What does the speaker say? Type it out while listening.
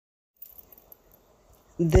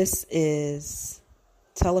This is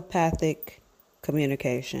telepathic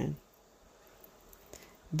communication.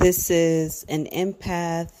 This is an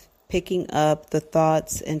empath picking up the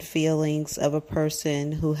thoughts and feelings of a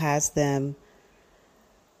person who has them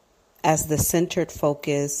as the centered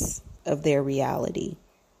focus of their reality.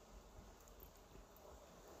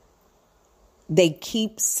 They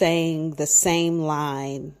keep saying the same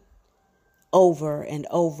line over and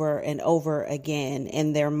over and over again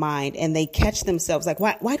in their mind, and they catch themselves like,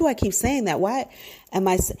 why do I keep saying that? Why am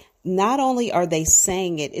I? Not only are they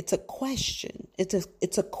saying it, it's a question.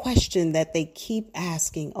 It's a question that they keep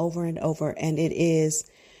asking over and over, and it is,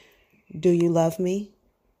 do you love me?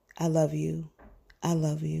 I love you. I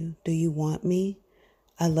love you. Do you want me?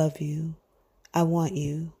 I love you. I want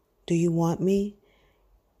you. Do you want me?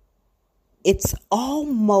 It's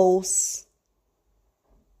almost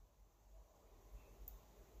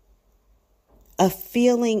a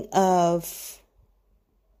feeling of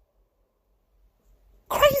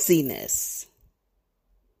craziness.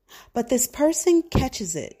 But this person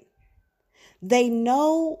catches it. They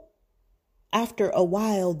know after a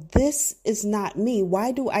while, this is not me.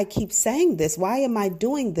 Why do I keep saying this? Why am I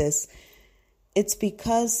doing this? It's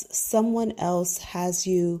because someone else has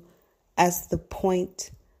you as the point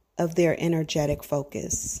of their energetic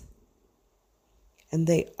focus. And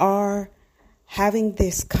they are having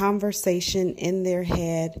this conversation in their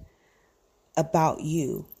head about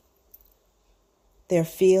you, their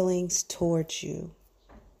feelings towards you.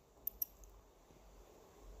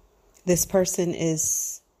 This person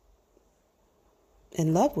is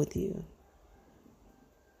in love with you.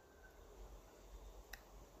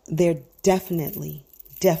 They're definitely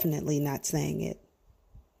not saying it.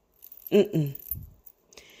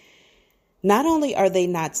 Not only are they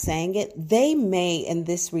not saying it, they may in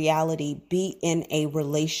this reality be in a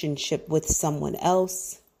relationship with someone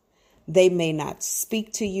else. They may not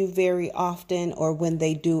speak to you very often, or when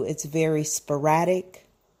they do, it's very sporadic.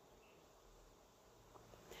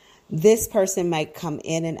 This person might come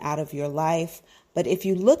in and out of your life, but if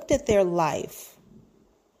you looked at their life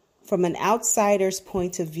from an outsider's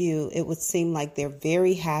point of view, it would seem like they're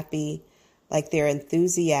very happy, like they're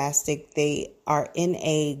enthusiastic. They are in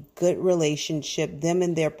a good relationship. Them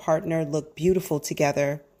and their partner look beautiful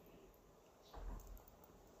together.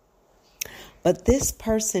 But this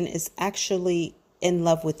person is actually in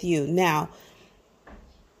love with you. Now,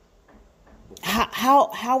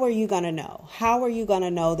 how are you going to know? How are you going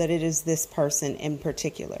to know that it is this person in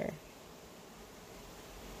particular?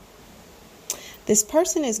 This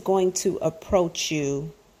person is going to approach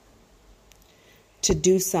you to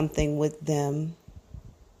do something with them,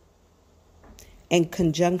 in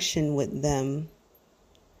conjunction with them,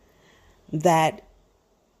 that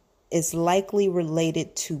is likely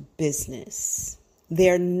related to business.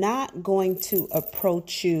 They're not going to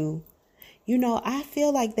approach you. I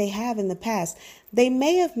feel like they have in the past. They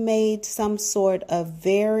may have made some sort of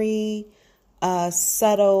very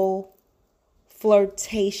subtle,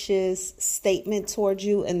 flirtatious statement towards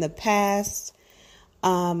you in the past.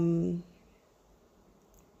 Or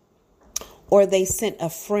they sent a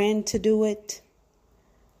friend to do it.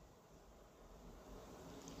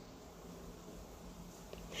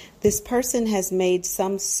 This person has made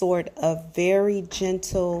some sort of very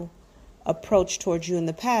gentle approach towards you in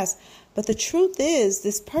the past. But the truth is,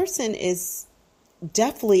 this person is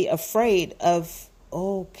definitely afraid of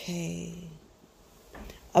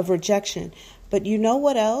rejection. But you know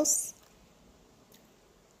what else?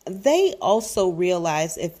 They also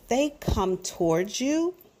realize if they come towards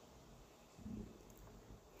you,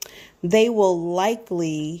 they will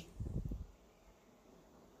likely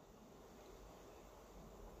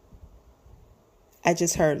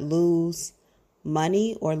lose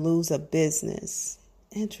money or lose a business.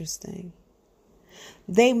 Interesting.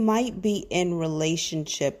 They might be in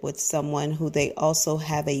relationship with someone who they also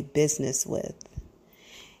have a business with.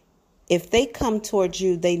 If they come towards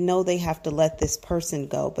you, they know they have to let this person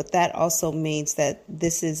go. But that also means that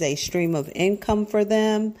this is a stream of income for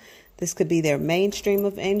them. This could be their main stream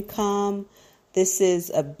of income. This is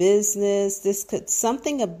a business.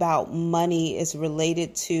 Something about money is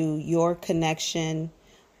related to your connection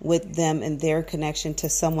with them and their connection to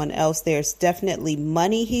someone else. There's definitely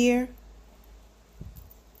money here.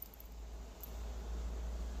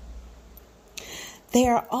 They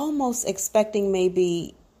are almost expecting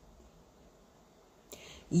maybe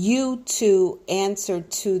you to answer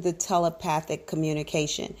to the telepathic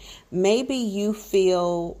communication. Maybe you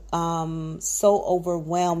feel so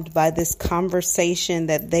overwhelmed by this conversation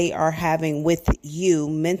that they are having with you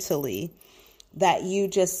mentally that you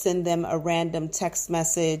just send them a random text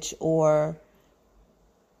message or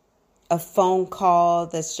a phone call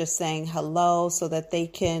that's just saying hello so that they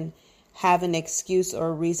can have an excuse or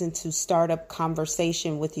a reason to start up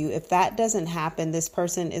conversation with you. If that doesn't happen, this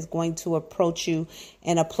person is going to approach you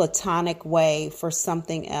in a platonic way for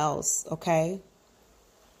something else, okay?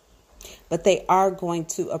 But they are going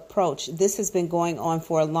to approach. This has been going on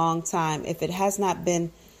for a long time. If it has not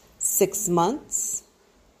been 6 months,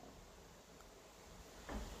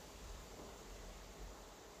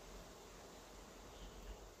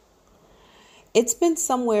 it's been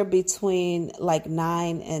somewhere between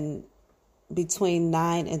 9 and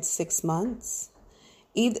 6 months.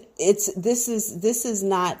 This is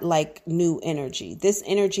not like new energy. This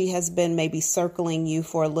energy has been maybe circling you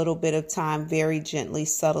for a little bit of time, very gently,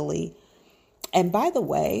 subtly. And by the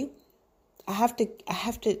way, I have to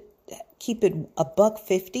keep it a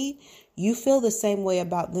 $150. You feel the same way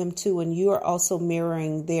about them too, and you are also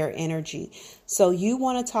mirroring their energy. So you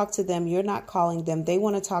want to talk to them, you're not calling them. They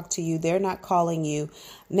want to talk to you, they're not calling you.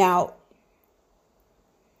 Now,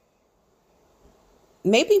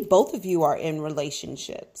 maybe both of you are in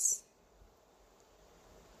relationships.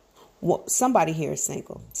 Well, somebody here is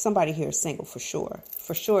single. Somebody here is single for sure.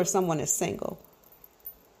 For sure, someone is single.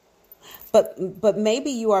 But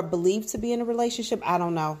maybe you are believed to be in a relationship. I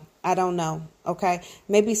don't know. Okay.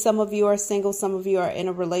 Maybe some of you are single. Some of you are in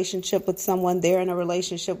a relationship with someone. They're in a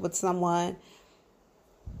relationship with someone.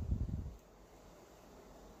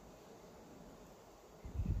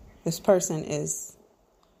 This person is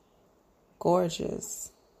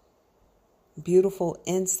gorgeous, beautiful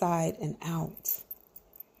inside and out.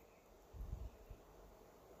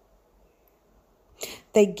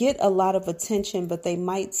 They get a lot of attention, but they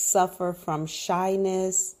might suffer from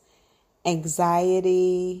shyness,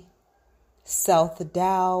 anxiety,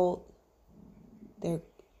 self-doubt. They're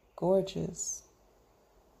gorgeous.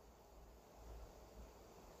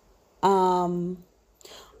 On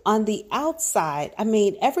the outside,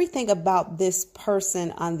 everything about this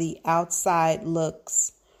person on the outside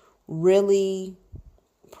looks really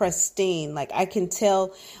pristine. Like I can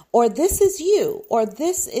tell, or this is you, or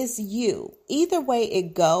this is you. Either way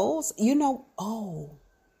it goes,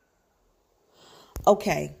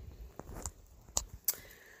 okay.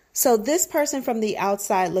 So this person from the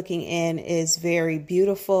outside looking in is very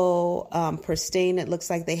beautiful, pristine. It looks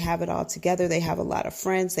like they have it all together. They have a lot of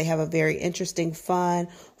friends. They have a very interesting, fun,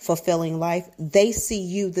 fulfilling life. They see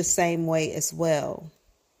you the same way as well.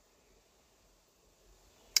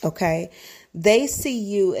 Okay. They see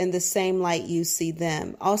you in the same light you see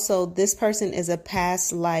them. Also, this person is a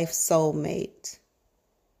past life soulmate.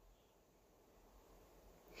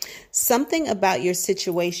 Something about your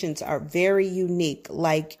situations are very unique.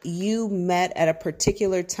 Like you met at a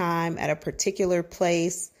particular time, at a particular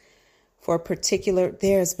place, for a particular,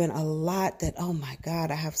 there's been a lot that, oh my God,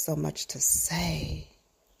 I have so much to say.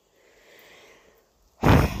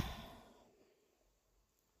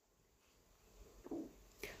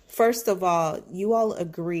 First of all, you all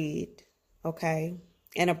agreed, okay,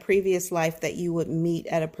 in a previous life that you would meet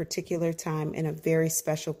at a particular time in a very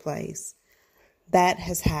special place. That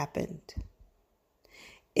has happened.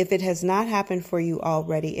 If it has not happened for you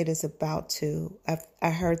already, it is about to. I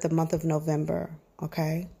heard the month of November,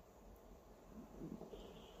 okay?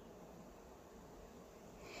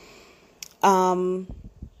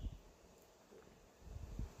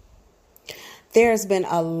 There's been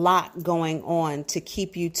a lot going on to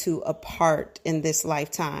keep you two apart in this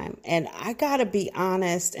lifetime. And I gotta be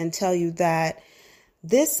honest and tell you that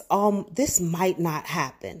this might not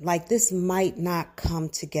happen. Like this might not come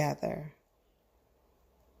together.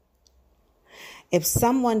 If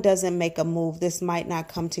someone doesn't make a move, this might not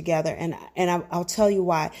come together. And I'll tell you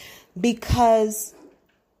why. Because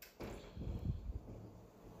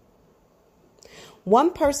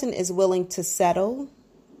one person is willing to settle,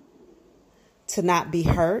 to not be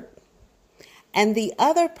hurt, and the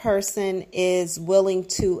other person is willing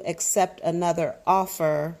to accept another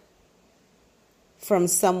offer from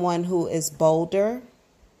someone who is bolder.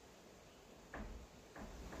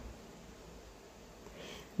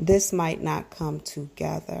 This might not come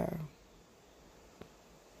together.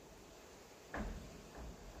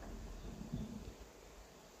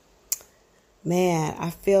 Man,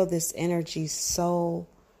 I feel this energy so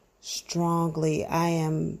strongly. I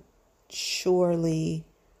am surely,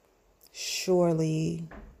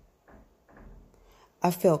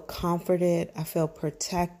 I feel comforted. I feel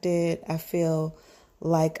protected. I feel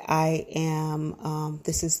like I am,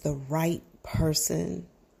 this is the right person.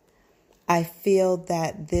 I feel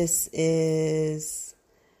that this is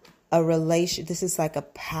a relation. This is like a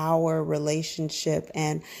power relationship.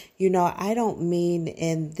 And, I don't mean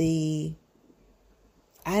in the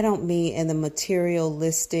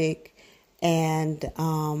materialistic, and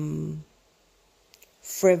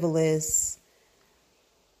frivolous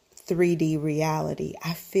 3D reality.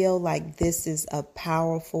 I feel like this is a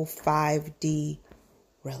powerful 5D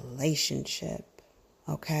relationship.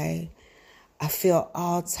 Okay. I feel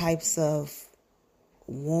all types of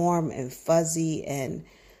warm and fuzzy, and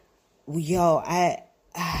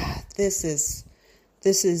this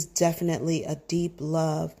is definitely a deep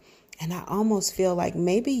love. And I almost feel like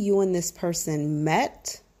maybe you and this person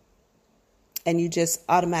met and you just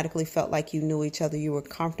automatically felt like you knew each other. You were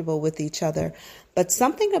comfortable with each other. But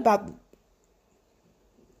something about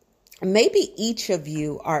maybe each of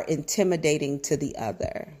you are intimidating to the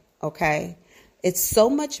other. Okay. It's so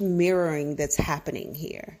much mirroring that's happening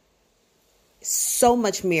here. So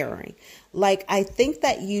much mirroring. Like, I think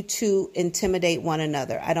that you two intimidate one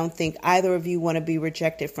another. I don't think either of you want to be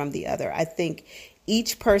rejected from the other. I think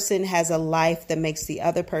each person has a life that makes the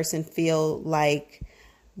other person feel like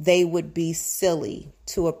they would be silly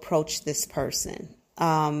to approach this person.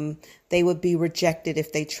 They would be rejected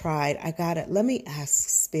if they tried. Let me ask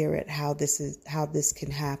Spirit how this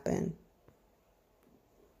can happen.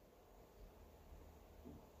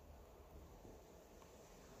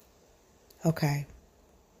 Okay.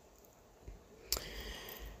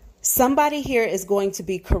 Somebody here is going to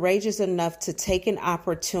be courageous enough to take an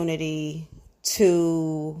opportunity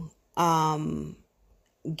to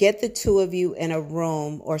get the two of you in a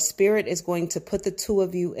room, or Spirit is going to put the two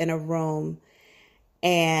of you in a room,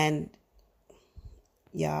 and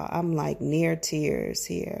y'all, I'm like near tears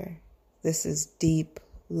here. This is deep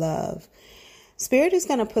love. Spirit is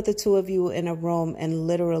going to put the two of you in a room and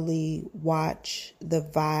literally watch the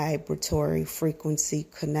vibratory frequency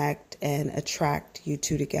connect and attract you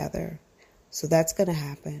two together. So that's going to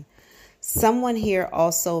happen. Someone here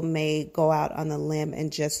also may go out on a limb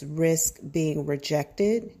and just risk being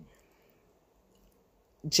rejected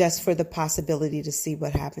just for the possibility to see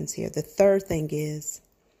what happens here. The third thing is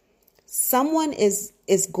someone is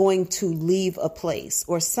going to leave a place,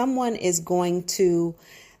 or someone is going to,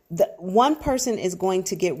 one person is going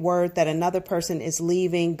to get word that another person is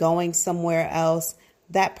leaving, going somewhere else.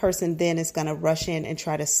 That person then is going to rush in and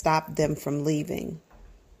try to stop them from leaving.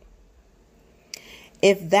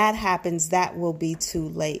 If that happens, that will be too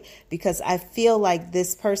late, because I feel like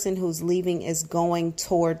this person who's leaving is going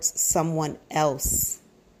towards someone else.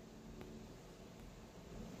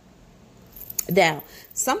 Now,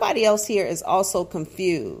 somebody else here is also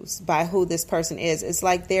confused by who this person is. It's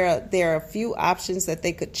like there are a few options that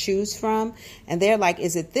they could choose from, and they're like,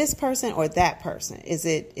 is it this person or that person? Is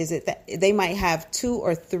it that? They might have 2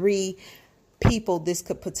 or 3 people this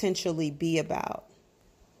could potentially be about.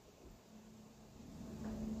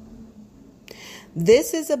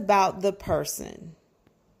 This is about the person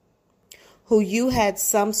who you had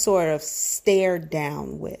some sort of stare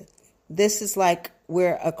down with. This is like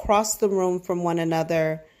we're across the room from one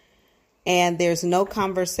another and there's no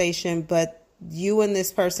conversation, but you and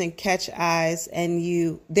this person catch eyes,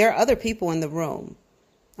 and there are other people in the room.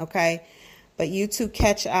 Okay. But you two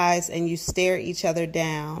catch eyes and you stare each other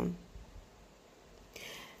down.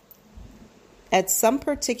 At some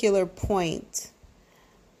particular point,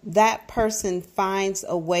 that person finds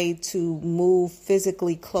a way to move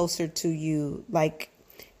physically closer to you. Like,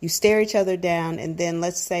 you stare each other down, and then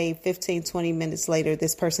let's say 15, 20 minutes later,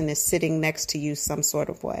 this person is sitting next to you some sort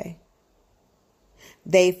of way.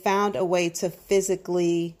 They found a way to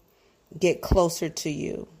physically get closer to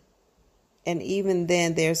you. And even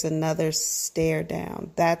then, there's another stare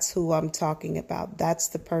down. That's who I'm talking about. That's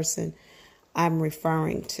the person I'm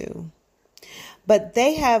referring to. But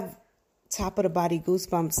they have top of the body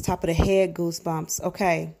goosebumps, top of the head goosebumps.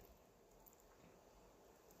 Okay.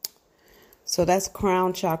 So that's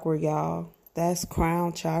crown chakra, y'all. That's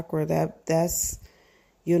crown chakra. That's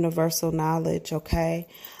universal knowledge. Okay.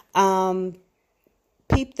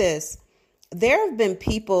 Peep this. There have been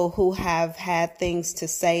people who have had things to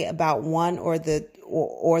say about one or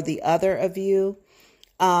the other of you,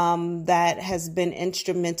 that has been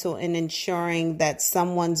instrumental in ensuring that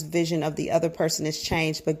someone's vision of the other person is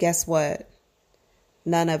changed. But guess what?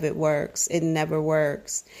 None of it works. It never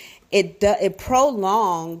works. It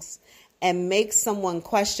prolongs and makes someone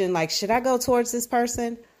question, like, should I go towards this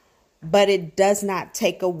person? But it does not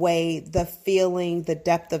take away the feeling, the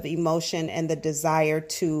depth of emotion, and the desire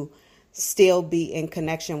to still be in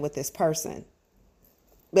connection with this person.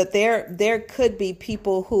 But there could be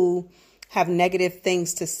people who have negative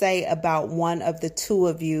things to say about one of the two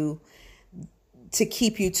of you to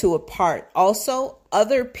keep you two apart. Also,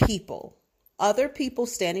 other people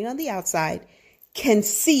standing on the outside can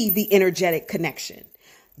see the energetic connection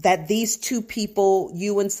that these two people,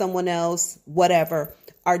 you and someone else, whatever,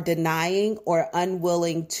 are denying or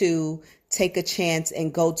unwilling to take a chance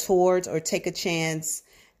and go towards, or take a chance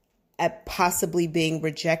at possibly being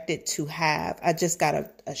rejected to have. I just got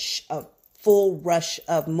a full rush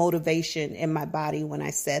of motivation in my body when I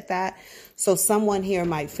said that. So someone here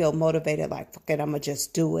might feel motivated, like, fuck it, I'm going to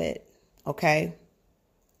just do it. Okay.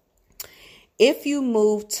 If you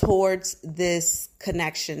move towards this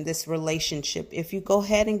connection, this relationship, if you go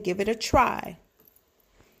ahead and give it a try,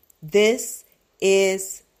 this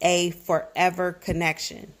is a forever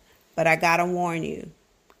connection. But I got to warn you.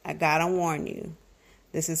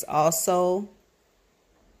 This is also,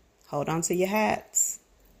 hold on to your hats.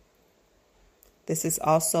 This is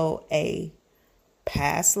also a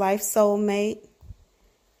past life soulmate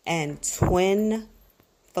and twin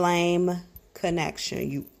flame connection.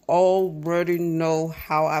 You already know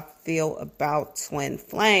how I feel about twin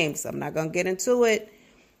flames. I'm not going to get into it,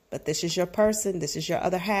 but this is your person. This is your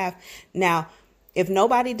other half. Now, if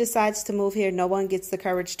nobody decides to move here, no one gets the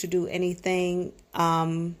courage to do anything.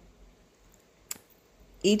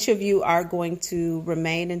 Each of you are going to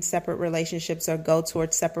remain in separate relationships or go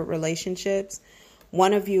towards separate relationships.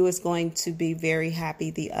 One of you is going to be very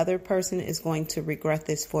happy. The other person is going to regret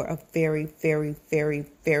this for a very, very, very,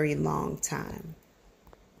 very long time.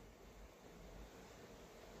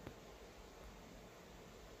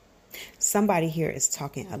 Somebody here is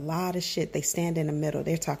talking a lot of shit. They stand in the middle.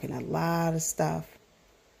 They're talking a lot of stuff.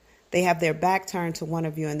 They have their back turned to one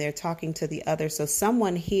of you and they're talking to the other. So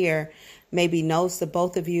someone here maybe knows the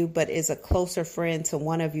both of you, but is a closer friend to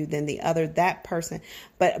one of you than the other. That person.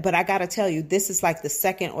 But I got to tell you, this is like the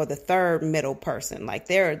second or the third middle person. Like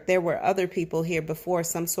there were other people here before,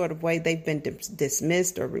 some sort of way they've been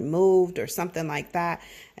dismissed or removed or something like that.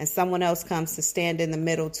 And someone else comes to stand in the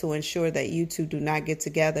middle to ensure that you two do not get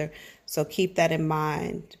together. So keep that in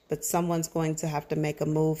mind. But someone's going to have to make a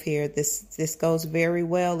move here. This goes very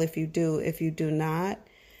well if you do. If you do not,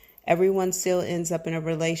 everyone still ends up in a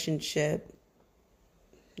relationship,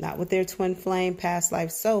 not with their twin flame past life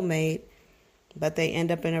soulmate, but they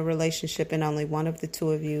end up in a relationship and only one of the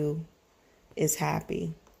two of you is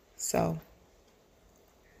happy. So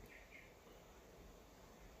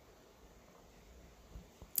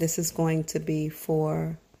this is going to be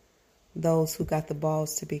for those who got the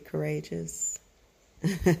balls to be courageous.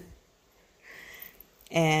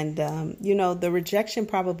 And, the rejection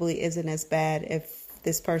probably isn't as bad if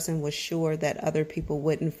this person was sure that other people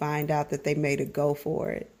wouldn't find out that they made a go for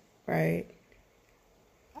it, right?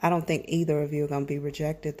 I don't think either of you are going to be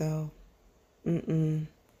rejected, though. And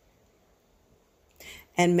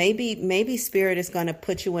maybe Spirit is going to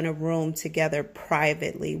put you in a room together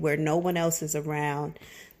privately where no one else is around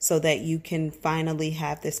so that you can finally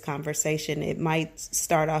have this conversation. It might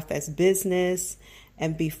start off as business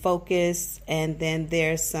and be focused, and then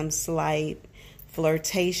there's some slight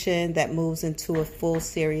flirtation that moves into a full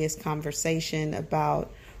serious conversation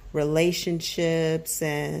about relationships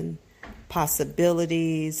and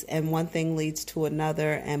possibilities, and one thing leads to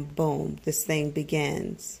another, and boom, this thing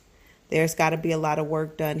begins. There's got to be a lot of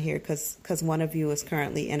work done here because one of you is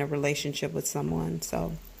currently in a relationship with someone.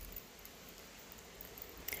 So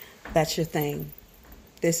that's your thing.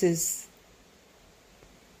 This is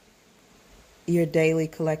your daily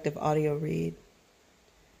collective audio read.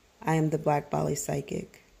 I am the Black Bali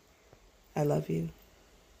Psychic. I love you.